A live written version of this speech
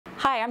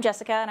Hi, I'm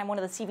Jessica, and I'm one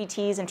of the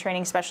CVTs and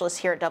training specialists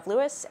here at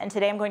DoveLewis, and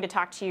today I'm going to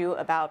talk to you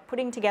about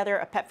putting together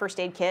a pet first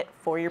aid kit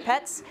for your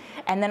pets,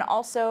 and then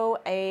also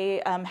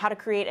how to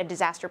create a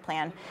disaster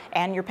plan,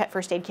 and your pet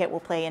first aid kit will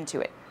play into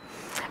it.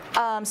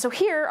 So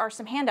here are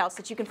some handouts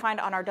that you can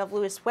find on our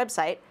DoveLewis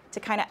website to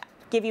kind of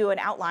give you an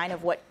outline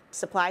of what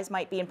supplies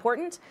might be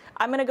important.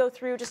 I'm going to go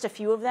through just a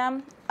few of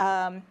them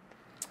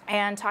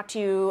and talk to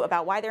you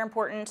about why they're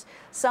important.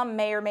 Some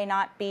may or may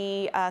not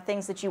be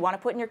things that you want to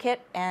put in your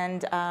kit,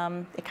 and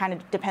it kind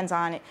of depends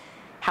on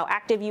how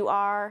active you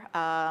are,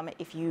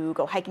 if you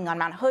go hiking on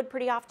Mount Hood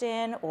pretty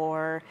often,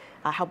 or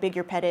how big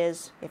your pet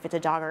is, if it's a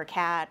dog or a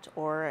cat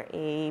or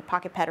a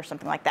pocket pet or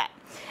something like that.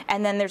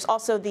 And then there's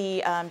also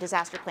the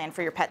disaster plan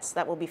for your pets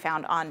that will be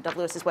found on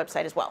DoveLewis's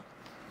website as well.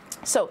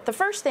 So the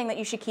first thing that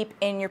you should keep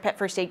in your pet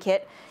first aid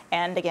kit,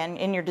 and again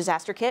in your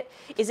disaster kit,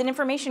 is an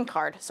information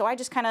card. So I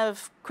just kind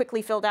of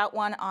quickly filled out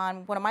one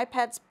on one of my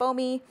pets,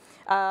 Bomi,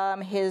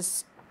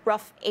 his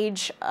rough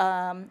age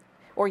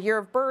or year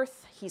of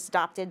birth. He's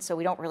adopted, so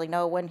we don't really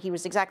know when he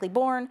was exactly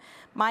born.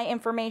 My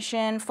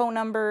information, phone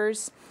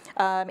numbers,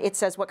 it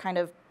says what kind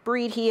of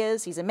breed he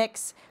is. He's a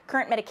mix.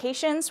 Current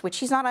medications, which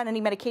he's not on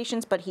any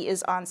medications, but he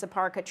is on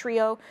Simparica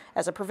Trio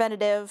as a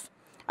preventative.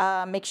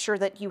 Make sure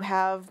that you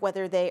have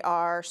whether they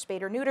are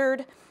spayed or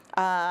neutered.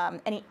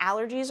 Any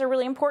allergies are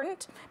really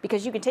important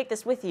because you can take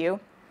this with you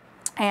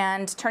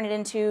and turn it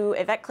into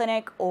a vet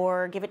clinic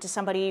or give it to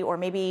somebody, or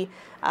maybe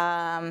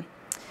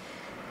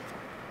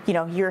you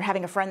know, you're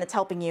having a friend that's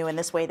helping you, and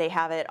this way they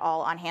have it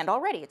all on hand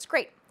already. It's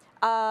great.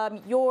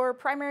 Your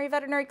primary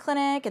veterinary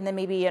clinic, and then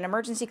maybe an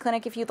emergency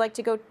clinic if you'd like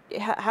to go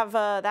have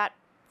that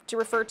to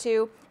refer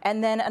to.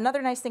 And then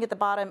another nice thing at the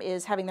bottom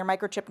is having their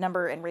microchip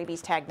number and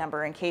rabies tag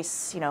number in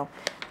case, you know,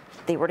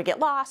 they were to get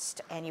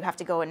lost and you have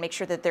to go and make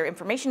sure that their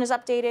information is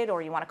updated,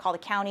 or you want to call the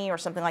county or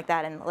something like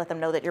that and let them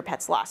know that your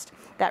pet's lost.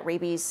 That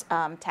rabies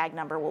tag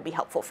number will be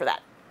helpful for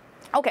that.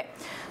 Okay,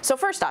 so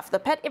first off, the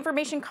pet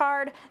information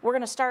card, we're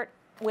going to start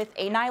with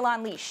a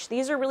nylon leash.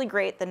 These are really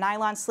great, the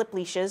nylon slip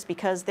leashes,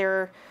 because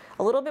they're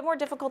a little bit more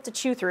difficult to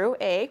chew through,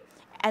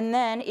 and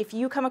then if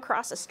you come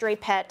across a stray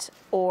pet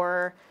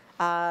or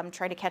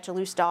try to catch a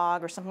loose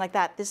dog or something like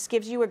that, this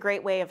gives you a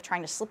great way of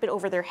trying to slip it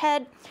over their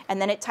head,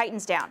 and then it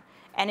tightens down.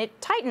 And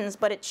it tightens,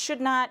 but it should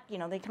not, you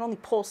know, they can only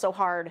pull so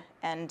hard,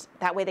 and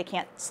that way they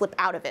can't slip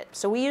out of it.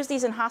 So we use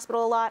these in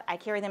hospital a lot. I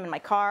carry them in my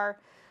car,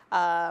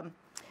 and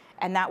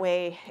that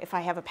way if I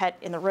have a pet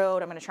in the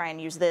road, I'm going to try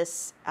and use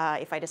this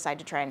if I decide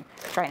to try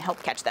and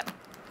help catch them.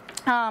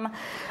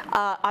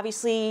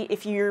 Obviously,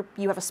 if you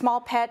have a small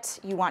pet,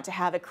 you want to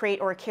have a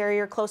crate or a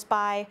carrier close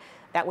by.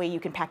 That way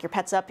you can pack your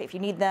pets up if you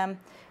need them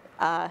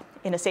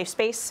in a safe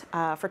space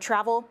for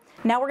travel.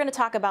 Now we're going to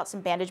talk about some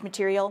bandage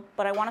material,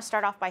 but I want to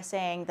start off by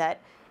saying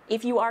that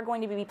if you are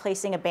going to be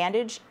placing a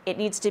bandage, it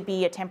needs to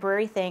be a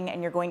temporary thing,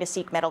 and you're going to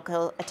seek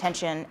medical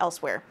attention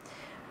elsewhere.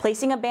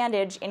 Placing a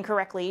bandage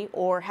incorrectly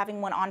or having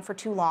one on for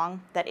too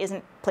long that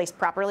isn't placed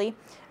properly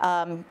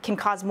can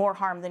cause more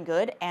harm than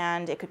good,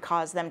 and it could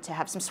cause them to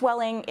have some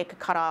swelling, it could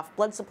cut off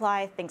blood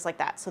supply, things like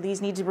that. So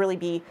these need to really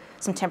be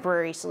some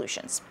temporary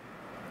solutions.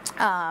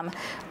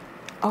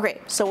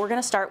 Okay, so we're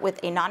going to start with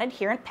a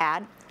non-adherent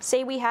pad.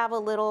 Say we have a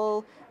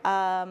little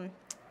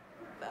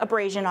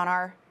abrasion on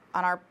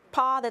our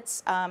paw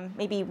that's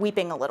maybe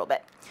weeping a little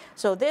bit.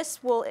 So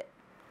this will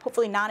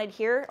hopefully not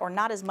adhere, or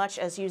not as much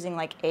as using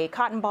like a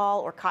cotton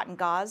ball or cotton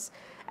gauze,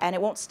 and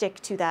it won't stick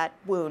to that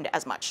wound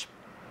as much.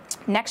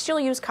 Next, you'll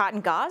use cotton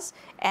gauze,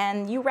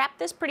 and you wrap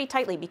this pretty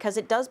tightly because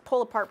it does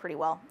pull apart pretty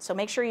well. So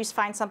make sure you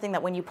find something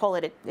that when you pull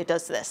it, it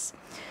does this.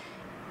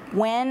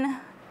 When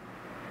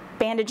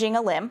bandaging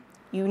a limb,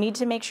 you need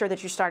to make sure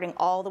that you're starting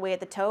all the way at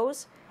the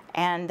toes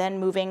and then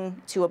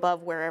moving to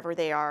above wherever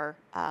they are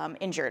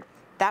injured.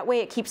 That way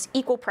it keeps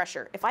equal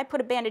pressure. If I put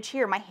a bandage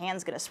here, my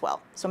hand's going to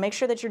swell. So make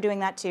sure that you're doing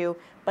that too.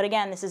 But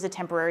again, this is a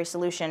temporary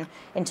solution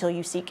until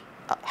you seek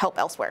help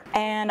elsewhere.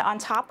 And on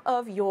top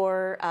of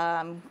your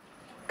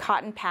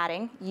cotton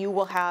padding, you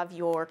will have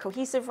your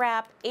cohesive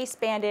wrap, ace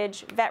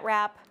bandage, vet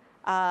wrap.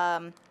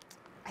 I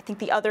think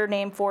the other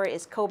name for it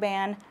is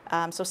Coban,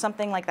 so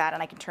something like that,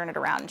 and I can turn it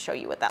around and show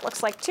you what that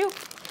looks like too.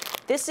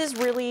 This is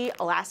really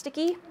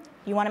elasticy.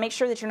 You want to make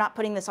sure that you're not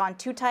putting this on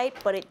too tight,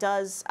 but it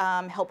does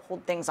help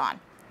hold things on.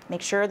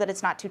 Make sure that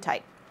it's not too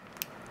tight.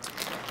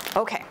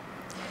 Okay,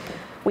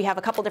 we have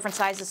a couple different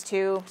sizes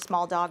too,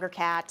 small dog or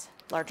cat,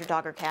 larger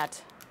dog or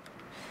cat.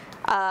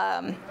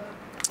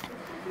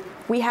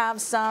 We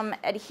have some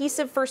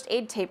adhesive first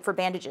aid tape for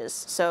bandages.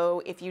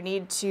 So if you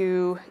need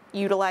to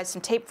utilize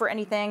some tape for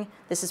anything,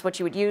 this is what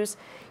you would use.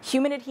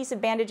 Human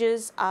adhesive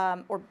bandages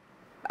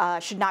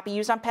should not be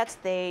used on pets.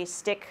 They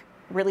stick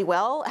really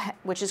well,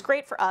 which is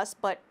great for us,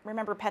 but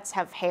remember, pets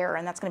have hair,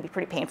 and that's going to be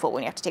pretty painful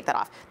when you have to take that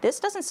off. This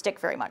doesn't stick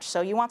very much,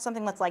 so you want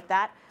something that's like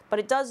that, but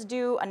it does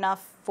do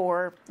enough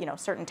for, you know,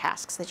 certain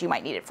tasks that you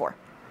might need it for.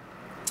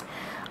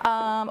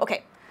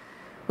 Okay,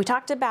 we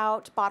talked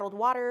about bottled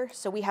water,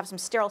 so we have some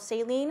sterile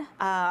saline,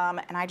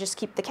 and I just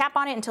keep the cap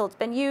on it until it's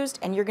been used,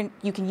 and you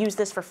can use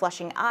this for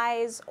flushing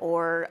eyes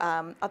or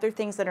other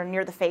things that are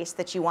near the face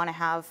that you want to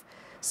have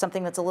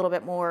something that's a little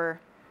bit more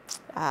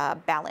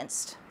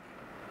balanced.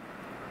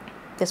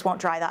 This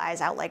won't dry the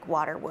eyes out like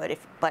water would,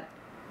 but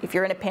if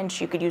you're in a pinch,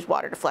 you could use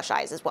water to flush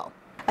eyes as well.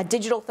 A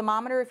digital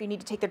thermometer if you need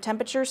to take their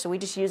temperature, so we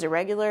just use a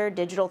regular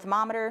digital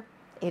thermometer.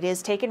 It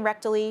is taken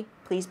rectally.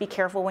 Please be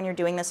careful when you're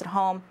doing this at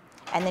home.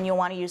 And then you'll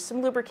want to use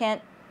some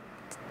lubricant.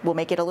 We'll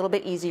make it a little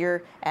bit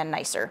easier and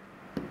nicer.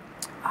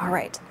 All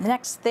right, the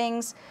next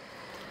things,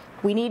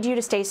 we need you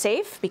to stay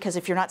safe, because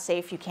if you're not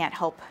safe, you can't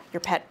help your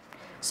pet.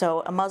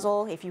 So a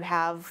muzzle, if you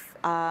have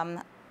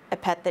a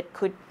pet that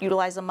could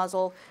utilize a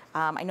muzzle.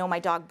 I know my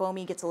dog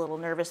Bomi gets a little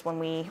nervous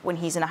when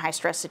he's in a high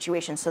stress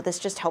situation, so this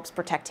just helps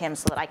protect him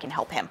so that I can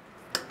help him.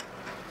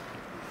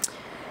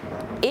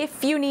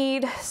 If you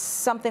need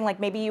something like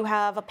maybe you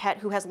have a pet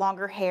who has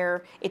longer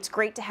hair, it's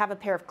great to have a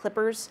pair of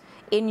clippers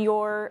in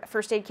your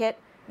first aid kit.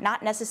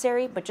 Not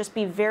necessary, but just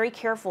be very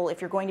careful if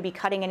you're going to be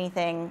cutting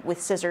anything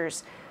with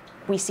scissors.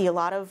 We see a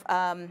lot of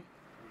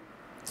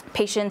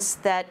patients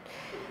that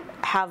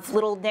have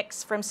little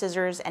nicks from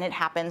scissors, and it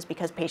happens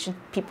because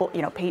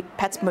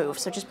pets move.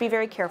 So just be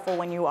very careful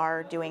when you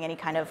are doing any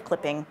kind of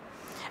clipping.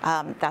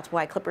 That's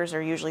why clippers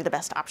are usually the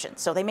best option.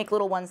 So they make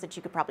little ones that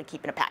you could probably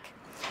keep in a pack.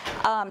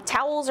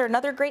 Towels are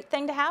another great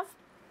thing to have.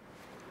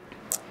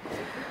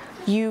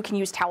 You can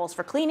use towels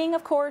for cleaning,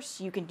 of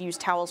course. You can use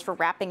towels for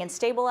wrapping and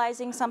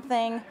stabilizing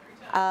something.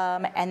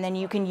 And then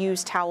you can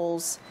use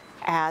towels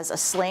as a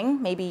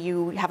sling. Maybe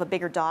you have a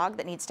bigger dog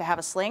that needs to have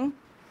a sling,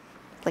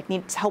 like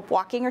needs help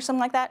walking or something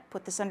like that.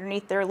 Put this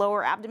underneath their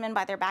lower abdomen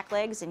by their back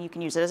legs, and you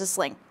can use it as a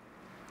sling.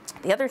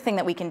 The other thing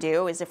that we can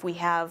do is if we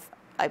have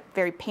a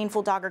very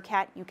painful dog or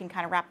cat, you can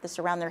kind of wrap this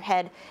around their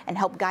head and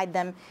help guide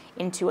them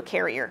into a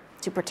carrier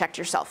to protect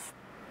yourself.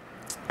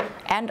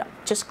 And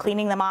just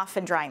cleaning them off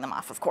and drying them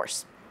off, of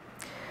course.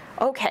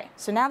 Okay,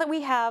 so now that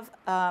we have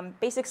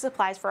basic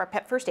supplies for our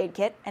pet first aid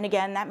kit, and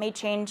again, that may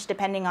change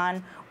depending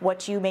on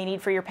what you may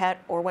need for your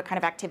pet or what kind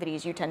of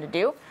activities you tend to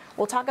do,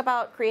 we'll talk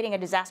about creating a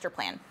disaster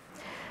plan.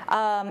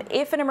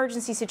 If an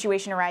emergency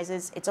situation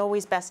arises, it's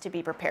always best to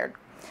be prepared.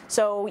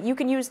 So you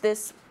can use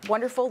this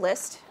wonderful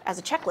list as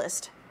a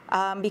checklist,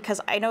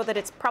 because I know that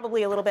it's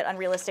probably a little bit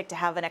unrealistic to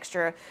have an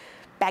extra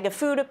bag of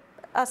food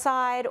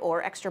aside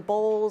or extra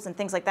bowls and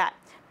things like that.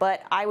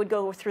 But I would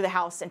go through the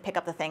house and pick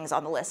up the things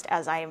on the list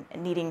as I'm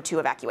needing to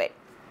evacuate.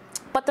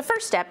 But the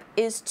first step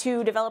is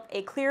to develop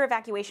a clear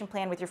evacuation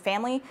plan with your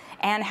family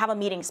and have a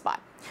meeting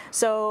spot.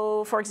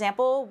 So, for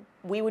example,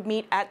 we would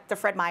meet at the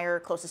Fred Meyer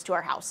closest to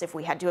our house if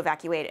we had to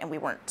evacuate and we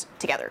weren't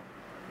together.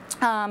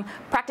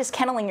 Practice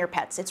kenneling your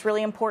pets. It's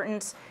really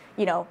important.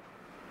 You know,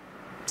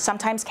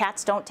 sometimes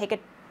cats don't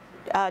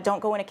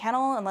go in a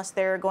kennel unless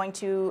they're going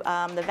to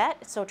the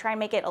vet. So try and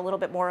make it a little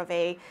bit more of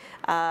a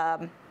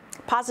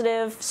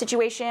positive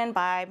situation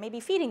by maybe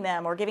feeding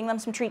them or giving them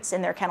some treats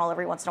in their kennel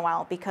every once in a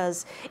while,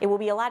 because it will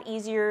be a lot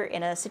easier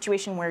in a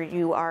situation where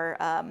you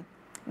are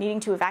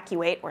needing to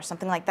evacuate or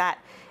something like that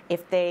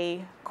if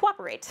they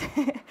cooperate.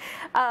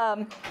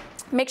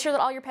 Make sure that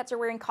all your pets are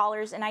wearing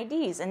collars and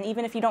IDs, and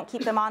even if you don't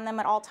keep them on them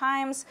at all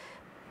times,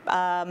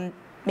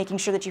 making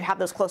sure that you have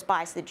those close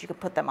by so that you can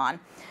put them on.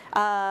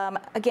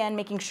 Again,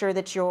 making sure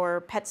that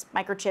your pet's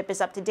microchip is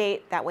up to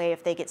date. That way,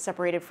 if they get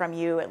separated from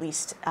you, at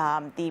least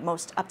the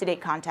most up-to-date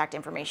contact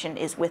information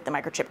is with the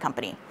microchip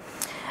company.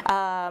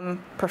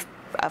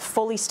 A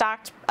fully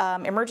stocked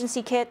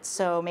emergency kit,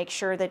 so make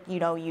sure that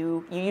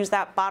you use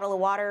that bottle of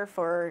water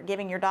for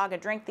giving your dog a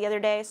drink the other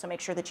day, so make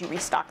sure that you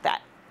restock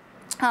that.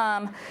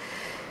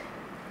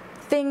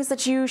 Things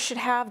that you should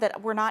have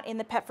that were not in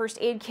the pet first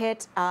aid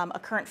kit, a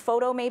current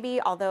photo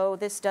maybe, although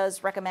this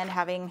does recommend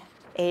having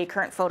a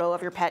current photo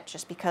of your pet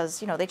just because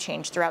they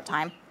change throughout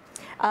time.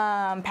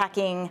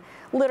 Packing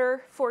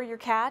litter for your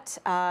cat,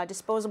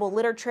 disposable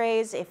litter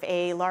trays if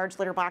a large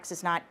litter box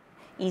is not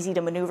easy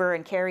to maneuver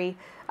and carry,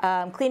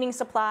 cleaning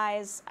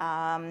supplies,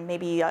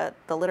 maybe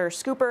the litter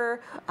scooper,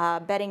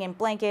 bedding and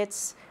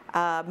blankets,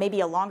 maybe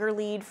a longer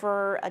lead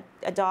for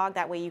a dog.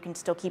 That way you can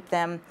still keep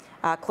them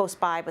close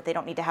by, but they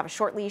don't need to have a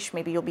short leash.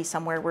 Maybe you'll be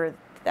somewhere where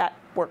that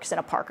works in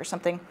a park or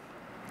something.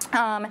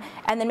 And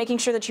then making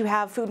sure that you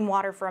have food and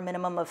water for a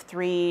minimum of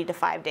 3 to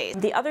 5 days.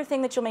 The other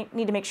thing that you'll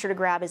need to make sure to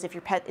grab is if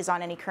your pet is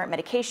on any current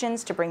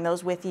medications, to bring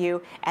those with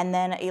you, and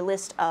then a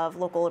list of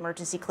local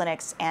emergency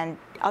clinics and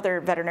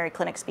other veterinary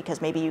clinics, because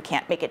maybe you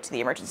can't make it to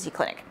the emergency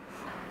clinic.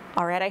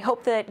 All right, I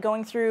hope that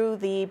going through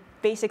the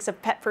basics of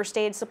pet first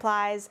aid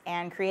supplies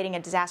and creating a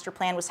disaster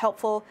plan was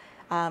helpful.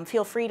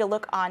 Feel free to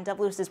look on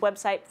DoveLewis's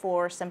website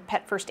for some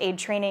pet first aid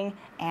training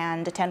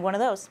and attend one of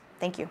those.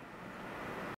 Thank you.